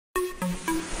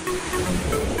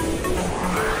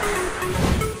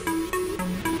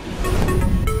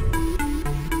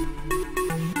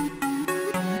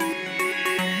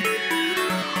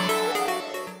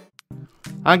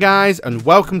Hi guys, and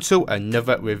welcome to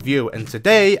another review, and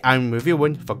today I'm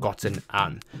reviewing Forgotton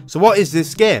Anne. So what is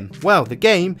this game? Well, the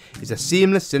game is a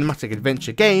seamless cinematic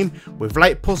adventure game with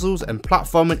light puzzles and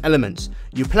platforming elements.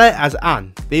 You play as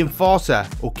Anne, the enforcer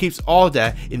who keeps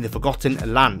order in the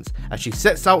Forgotten Lands, as she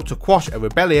sets out to quash a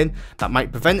rebellion that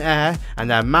might prevent her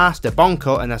and her master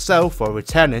Bonko and herself from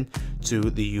returning to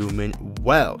the human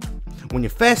world. When you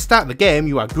first start the game,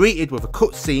 you are greeted with a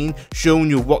cutscene showing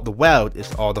you what the world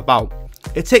is all about.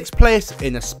 It takes place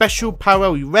in a special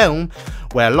parallel realm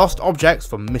where lost objects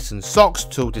from missing socks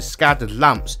to discarded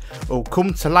lamps will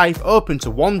come to life, open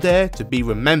to one day to be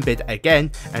remembered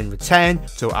again and return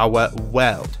to our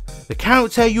world. The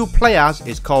character you play as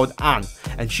is called Anne,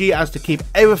 and she has to keep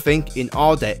everything in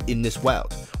order in this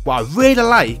world. What I really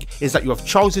like is that you have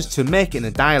choices to make in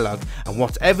the dialogue, and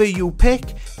whatever you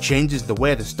pick changes the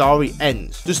way the story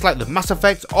ends, just like the Mass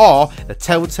Effect or the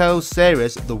Telltale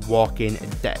series The Walking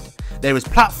Dead. There is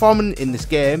platforming in this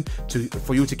game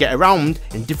for you to get around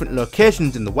in different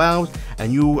locations in the world,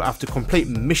 and you have to complete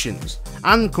missions.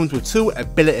 Anne comes with two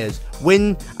abilities,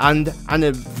 Wind and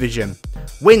Anavision.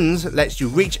 Winds lets you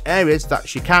reach areas that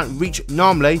she can't reach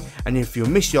normally, and if you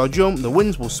miss your jump, the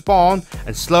winds will spawn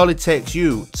and slowly takes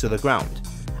you to the ground.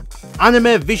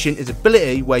 Anime Vision is an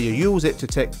ability where you use it to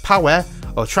take power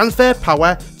or transfer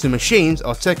power to machines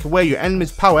or take away your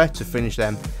enemy's power to finish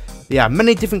them. There are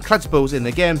many different collectibles in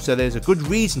the game, so there's a good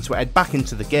reason to head back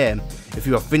into the game. If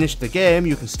you have finished the game,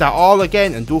 you can start all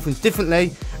again and do things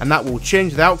differently, and that will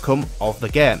change the outcome of the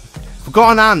game.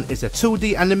 Forgotton Anne is a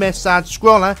 2D anime side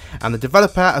scroller, and the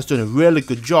developer has done a really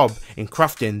good job in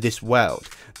crafting this world.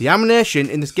 The animation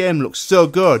in this game looks so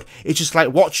good, it's just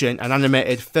like watching an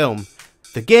animated film.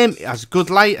 The game has good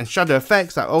light and shadow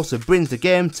effects that also brings the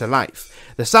game to life.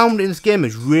 The sound in this game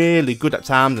is really good at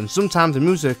times, and sometimes the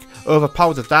music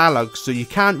overpowers the dialogue, so you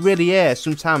can't really hear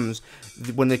sometimes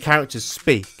when the characters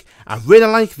speak. I really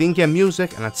like the in-game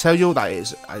music, and I tell you that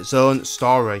it's its own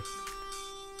story.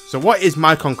 So what is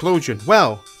my conclusion?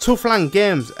 Well, Forgotton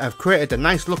Games have created a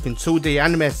nice looking 2D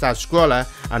anime style scroller,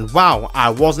 and wow, I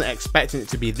wasn't expecting it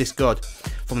to be this good.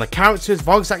 From the characters,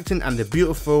 voice acting and the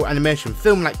beautiful animation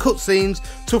film like cutscenes,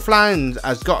 Forgotton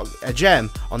has got a gem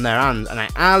on their hands, and I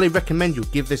highly recommend you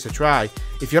give this a try.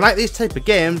 If you like these type of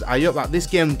games, I hope that this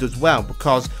game does well,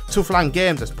 because Forgotton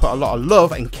Games has put a lot of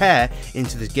love and care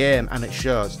into this game, and it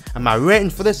shows. And my rating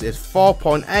for this is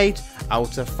 4.8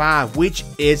 out of 5, which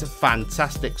is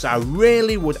fantastic. So I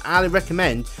really would highly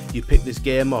recommend you pick this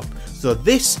game up. So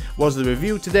this was the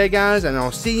review today, guys, and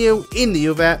I'll see you in the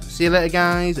other. See you later,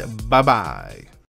 guys. Bye bye.